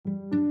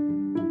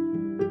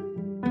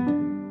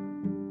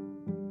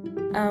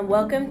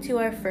Welcome to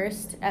our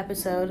first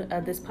episode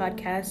of this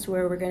podcast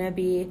where we're going to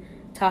be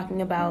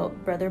talking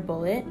about Brother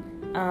Bullet.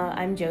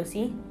 I'm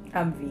Josie.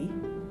 I'm V.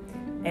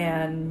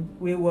 And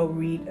we will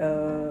read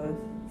a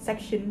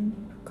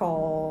section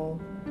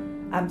called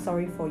I'm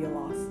Sorry for Your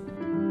Loss.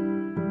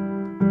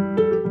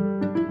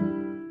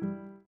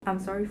 I'm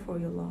sorry for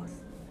your loss.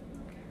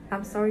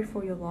 I'm sorry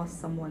for your loss,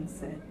 someone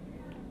said.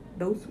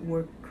 Those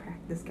words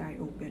cracked the sky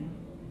open.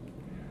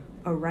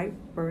 A ripe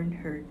burn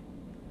hurt.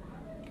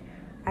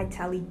 I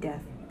tallied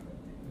death.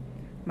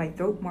 My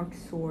throat marked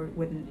sore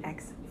with an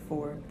X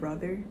for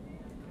brother,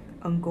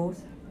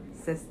 uncles,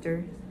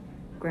 sisters,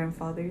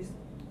 grandfathers,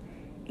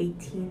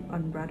 18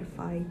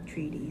 unratified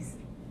treaties.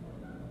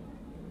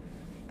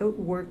 Those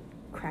words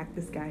cracked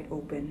the sky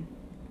open.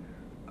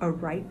 A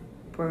ripe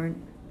burnt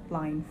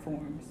line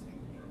forms.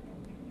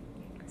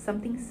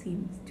 Something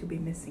seems to be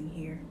missing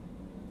here.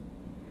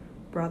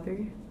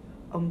 Brother,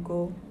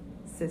 uncle,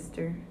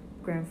 sister,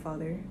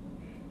 grandfather,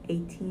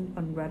 18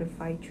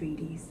 unratified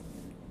treaties.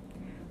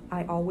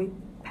 I always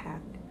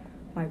packed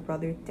my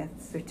brother's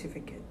death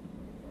certificate.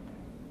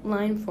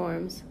 Line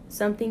forms.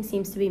 Something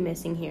seems to be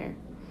missing here.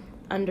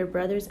 Under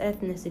brother's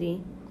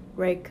ethnicity,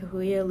 write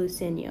Kahuya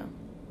Lucenio.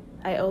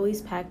 I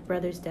always pack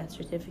brother's death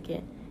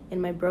certificate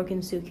in my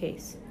broken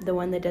suitcase, the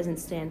one that doesn't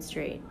stand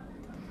straight.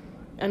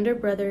 Under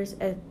brother's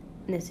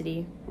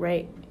ethnicity,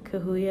 write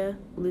Kahuya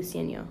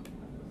Lucenio.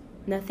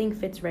 Nothing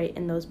fits right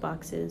in those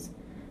boxes,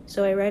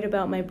 so I write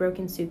about my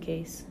broken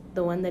suitcase,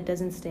 the one that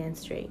doesn't stand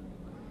straight.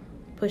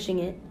 Pushing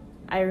it,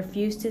 I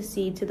refuse to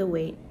cede to the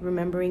weight,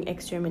 remembering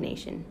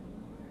extermination.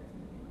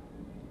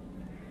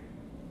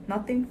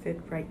 Nothing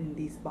fit right in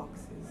these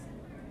boxes,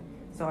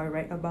 so I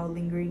write about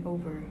lingering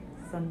over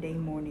Sunday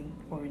morning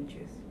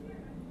oranges.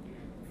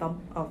 Thump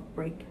of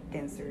break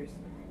dancers.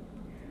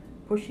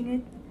 Pushing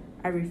it,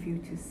 I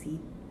refuse to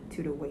cede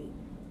to the weight.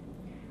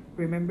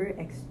 Remember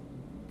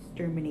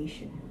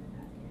extermination.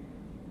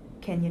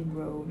 Canyon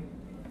Road.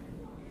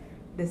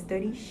 The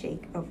steady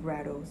shake of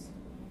rattles.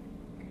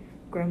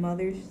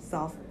 Grandmother's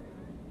soft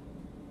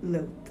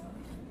lilt.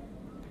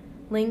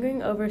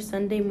 Lingering over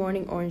Sunday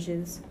morning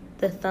oranges,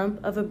 the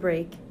thump of a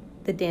break,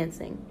 the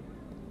dancing.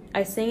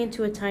 I sang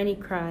into a tiny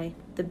cry,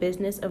 the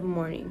business of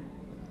mourning.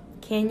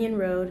 Canyon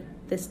Road,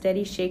 the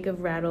steady shake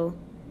of rattle,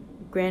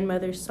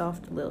 grandmother's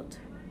soft lilt.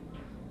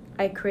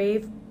 I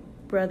crave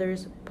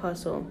brother's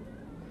puzzle,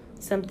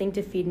 something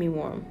to feed me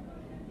warm.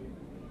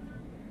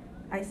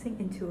 I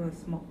sink into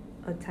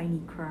a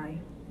tiny cry.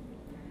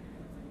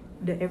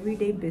 The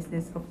everyday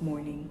business of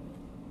mourning,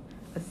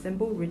 a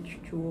simple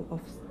ritual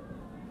of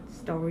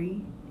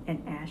story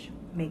and ash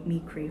make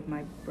me crave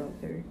my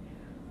brother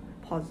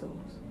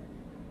puzzles,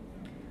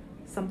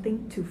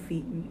 something to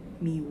feed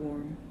me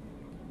warm.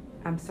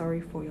 I'm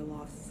sorry for your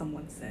loss,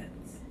 someone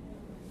says.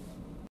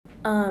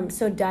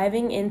 So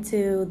diving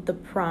into the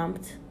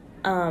prompt,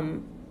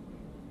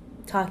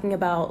 talking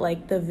about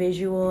like the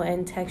visual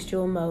and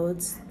textual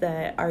modes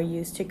that are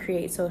used to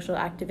create social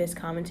activist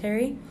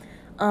commentary.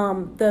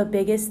 The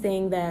biggest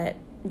thing that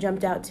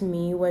jumped out to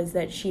me was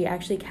that she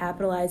actually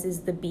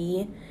capitalizes the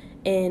B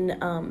in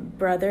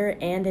brother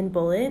and in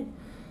bullet.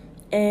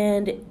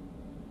 And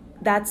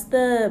that's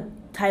the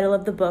title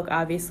of the book,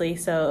 obviously,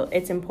 so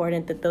it's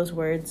important that those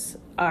words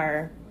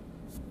are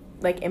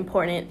like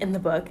important in the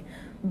book.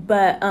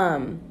 But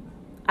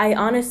I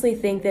honestly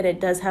think that it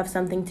does have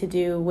something to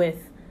do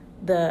with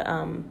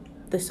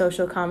the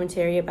social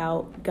commentary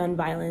about gun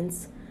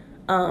violence,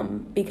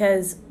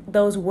 because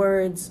those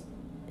words,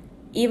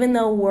 even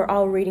though we're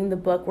all reading the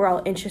book, we're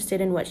all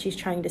interested in what she's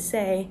trying to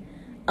say,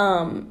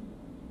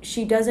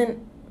 she doesn't,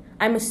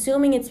 I'm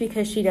assuming it's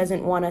because she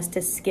doesn't want us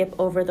to skip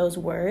over those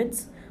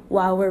words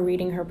while we're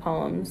reading her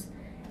poems.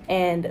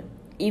 And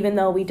even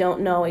though we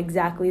don't know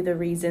exactly the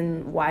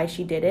reason why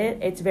she did it,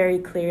 it's very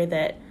clear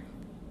that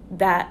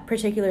that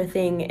particular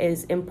thing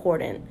is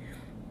important,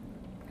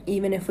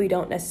 even if we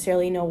don't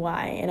necessarily know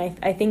why. And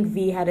I think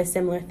V had a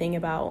similar thing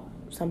about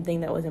something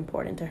that was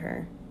important to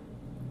her.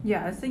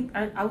 Yeah, I think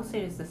I would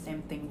say it's the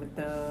same thing with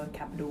the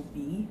capital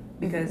B,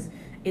 because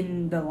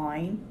in the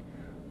line,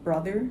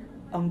 brother,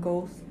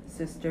 uncles,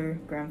 sister,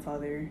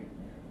 grandfather,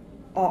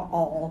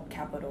 all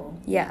capital.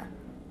 Yeah.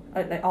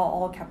 Like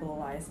all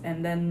capitalized,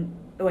 and then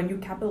when you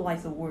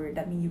capitalize a word,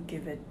 that means you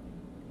give it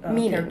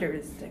meaning.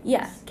 Characteristics.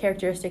 Yeah,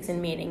 characteristics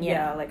and meaning.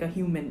 Yeah, like a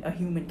human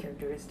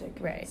characteristic.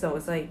 Right. So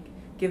it's like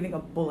giving a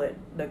bullet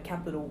the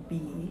capital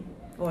B,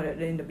 or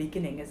in the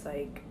beginning, it's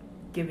like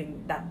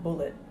giving that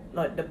bullet,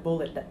 like the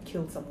bullet that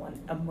killed someone,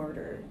 a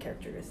murder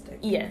characteristic.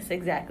 Yes,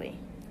 exactly.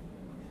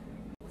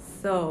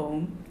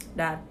 So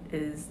that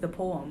is the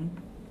poem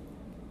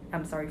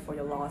I'm Sorry for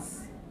Your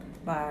Loss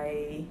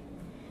by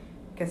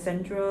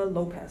Cassandra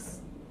Lopez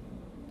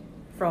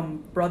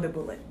from Brother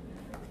Bullet.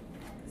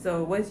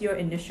 So what's your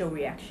initial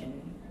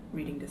reaction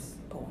reading this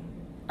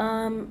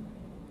poem?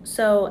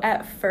 So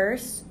at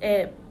first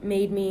it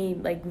made me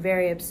like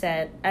very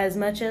upset, as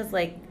much as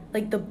like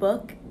the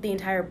book, the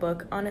entire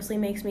book honestly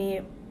makes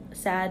me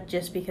sad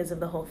just because of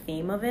the whole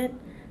theme of it,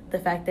 the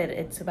fact that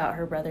it's about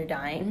her brother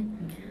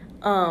dying.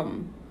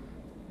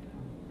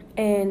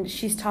 and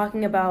she's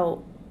talking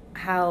about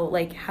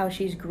how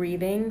she's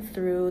grieving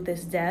through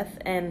this death,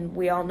 and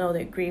we all know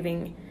that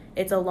grieving,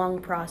 it's a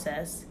long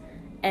process.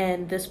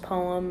 And this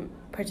poem,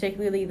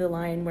 particularly the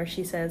line where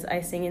she says,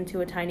 "I sing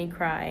into a tiny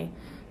cry,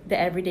 the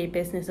everyday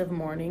business of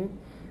mourning,"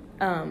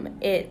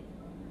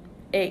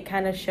 it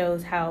kind of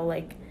shows how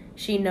like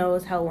she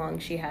knows how long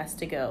she has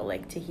to go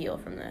like to heal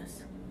from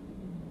this.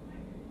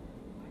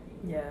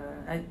 Yeah,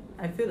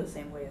 I feel the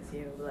same way as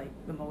you. Like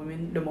the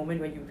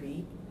moment when you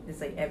read,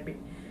 it's like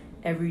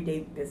everyday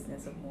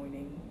business of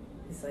mourning.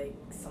 It's like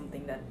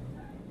something that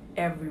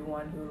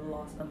everyone who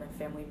lost a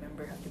family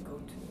member have to go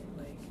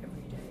to like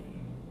every day.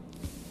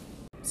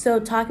 So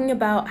talking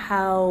about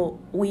how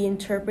we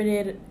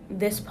interpreted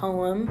this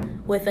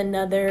poem with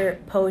another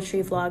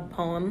poetry vlog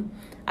poem,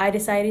 I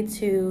decided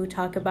to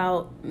talk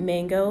about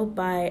Mango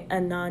by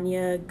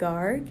Ananya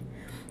Garg.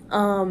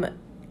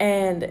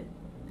 And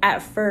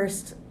at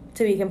first,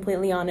 to be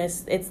completely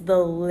honest, it's the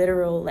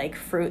literal like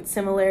fruit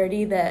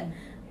similarity that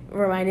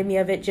reminded me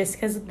of it, just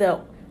because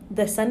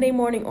the Sunday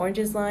morning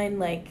oranges line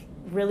like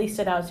really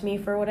stood out to me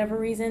for whatever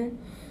reason.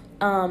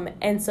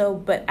 And so,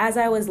 but as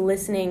I was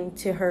listening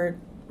to her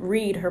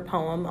read her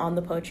poem on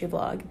the poetry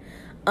vlog,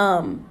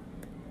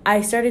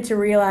 I started to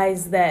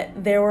realize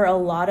that there were a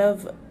lot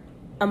of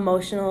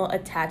emotional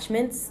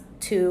attachments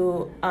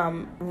to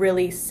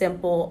really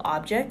simple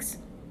objects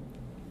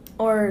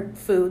or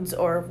foods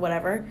or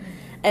whatever.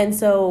 And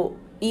so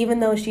even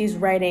though she's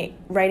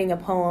writing a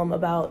poem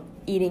about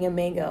eating a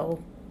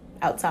mango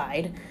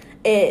outside,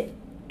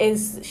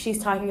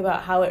 she's talking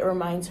about how it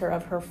reminds her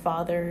of her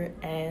father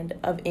and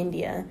of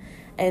India.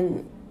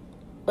 And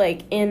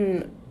like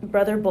in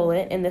Brother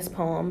Bullet, in this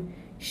poem,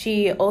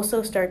 she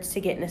also starts to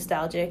get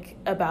nostalgic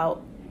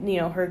about,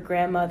 her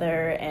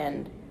grandmother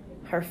and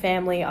her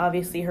family,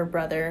 obviously her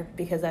brother,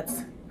 because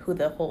that's who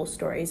the whole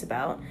story is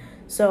about.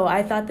 So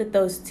I thought that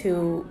those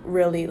two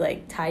really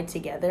like tied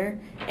together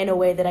in a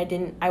way that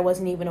I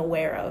wasn't even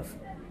aware of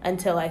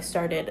until I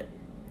started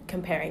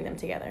comparing them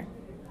together.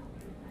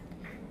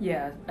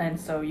 Yeah, and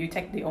so you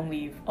take the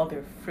only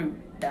other fruit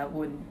that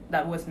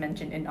was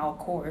mentioned in our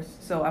course.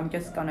 So I'm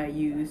just gonna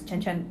use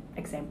Chen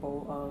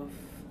example of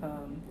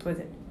what is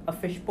it, a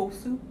fishbowl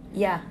soup?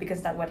 Yeah,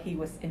 because that's what he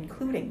was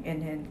including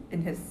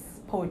in his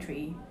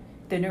poetry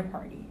dinner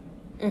party.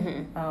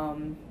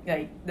 Mm-hmm.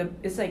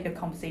 It's like a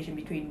conversation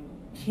between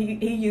he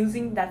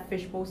using that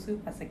fishbowl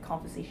soup as a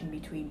conversation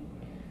between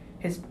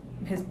his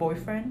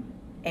boyfriend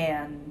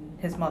and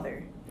his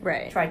mother.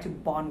 Right. Try to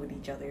bond with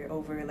each other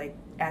over like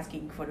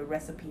asking for the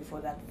recipe for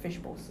that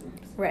fishbowl soup.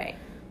 Right.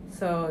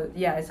 So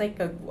yeah, it's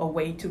like a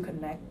way to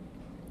connect.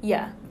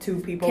 Yeah. Two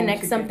people.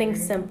 Connect together. something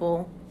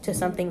simple to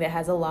something that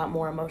has a lot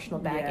more emotional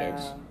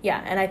baggage.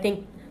 Yeah, and I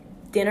think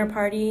Dinner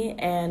Party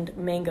and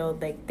Mango,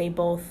 they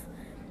both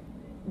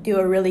do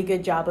a really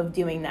good job of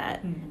doing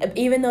that,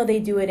 even though they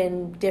do it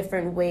in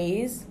different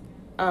ways.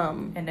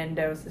 And then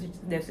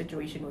their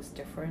situation was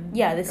different.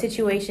 Yeah, the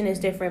situation is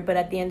different, but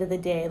at the end of the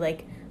day,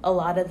 like a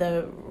lot of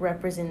the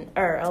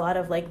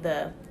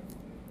the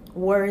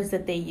words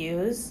that they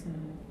use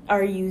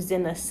are used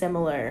in a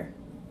similar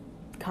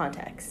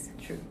context.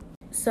 True.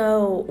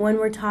 So when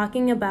we're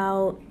talking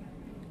about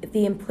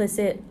the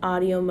implicit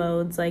audio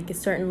modes, like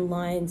certain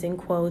lines and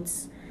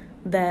quotes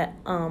that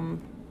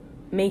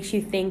makes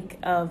you think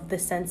of the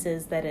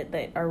senses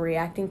that are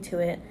reacting to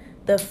it,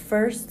 the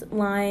first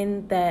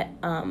line that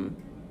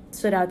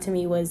stood out to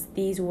me was,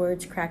 "These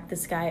words crack the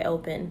sky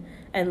open,"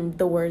 and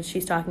the words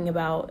she's talking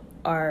about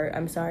are,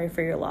 "I'm sorry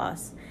for your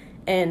loss."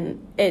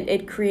 And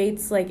it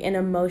creates like an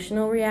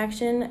emotional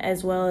reaction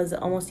as well as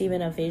almost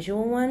even a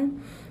visual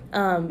one.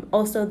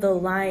 Also, the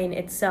line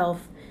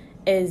itself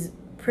is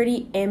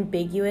pretty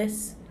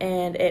ambiguous,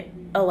 and it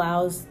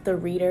allows the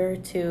reader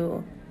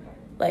to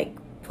like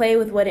play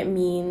with what it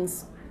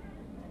means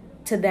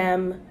to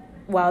them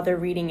while they're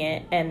reading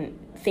it and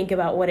think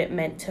about what it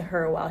meant to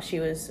her while she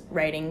was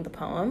writing the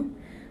poem.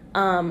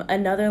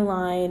 Another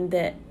line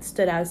that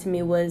stood out to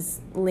me was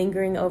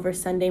 "lingering over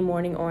Sunday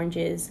morning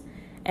oranges,"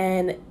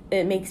 and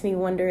it makes me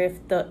wonder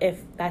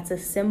if that's a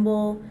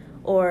symbol,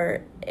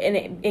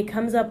 and it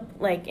comes up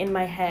like in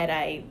my head.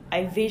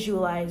 I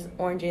visualize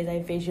oranges.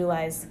 I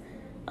visualize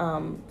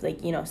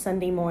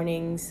Sunday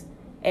mornings.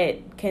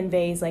 It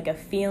conveys like a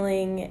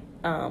feeling.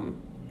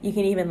 You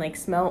can even like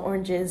smell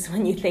oranges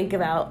when you think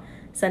about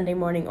Sunday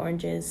morning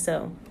oranges.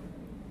 So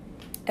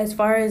as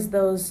far as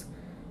those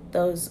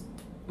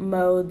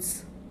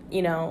modes,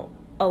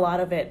 a lot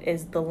of it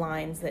is the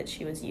lines that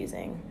she was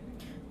using.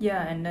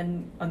 Yeah, and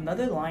then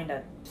another line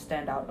that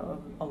stand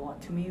out a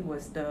lot to me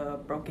was the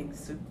broken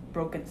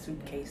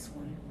suitcase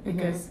one,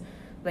 because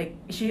like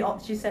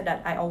she said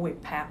that I always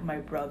pack my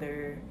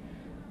brother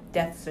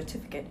death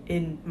certificate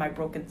in my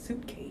broken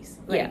suitcase.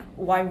 Like,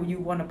 why would you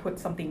want to put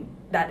something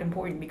that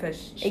important?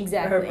 Because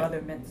her brother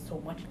meant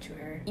so much to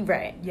her.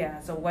 Right. Yeah,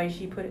 so why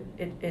she put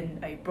it in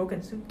a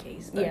broken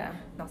suitcase, but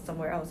not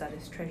somewhere else that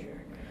is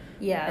treasure.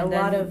 Yeah, and a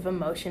lot of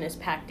emotion is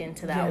packed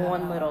into that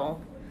one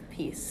little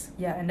piece.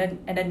 Yeah, and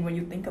then when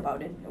you think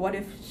about it, what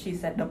if she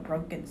said the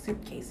broken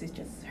suitcase is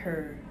just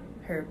her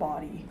her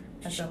body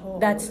as a whole.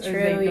 That's It's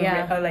true.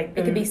 like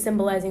it could be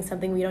symbolizing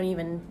something we don't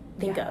even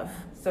think of.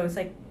 So it's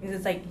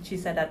like she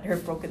said that her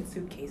broken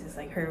suitcase is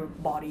like her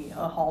body,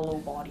 a hollow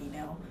body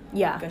now.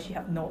 Yeah. Because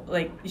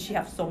she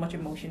have so much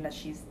emotion that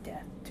she's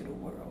death to the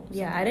world.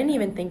 Yeah, I didn't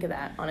even think of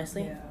that,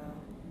 honestly.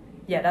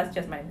 Yeah, that's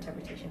just my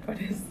interpretation for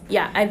this.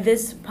 Yeah,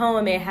 this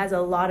poem, it has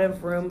a lot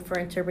of room for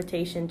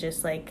interpretation,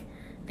 just like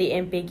the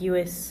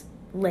ambiguous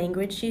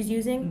language she's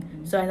using.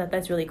 Mm-hmm. So I thought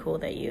that's really cool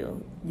that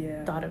you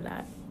thought of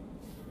that.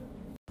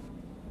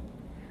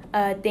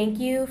 Thank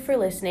you for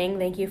listening.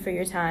 Thank you for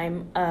your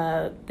time.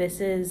 This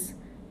is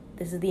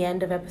the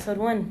end of episode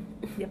 1.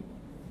 Yep.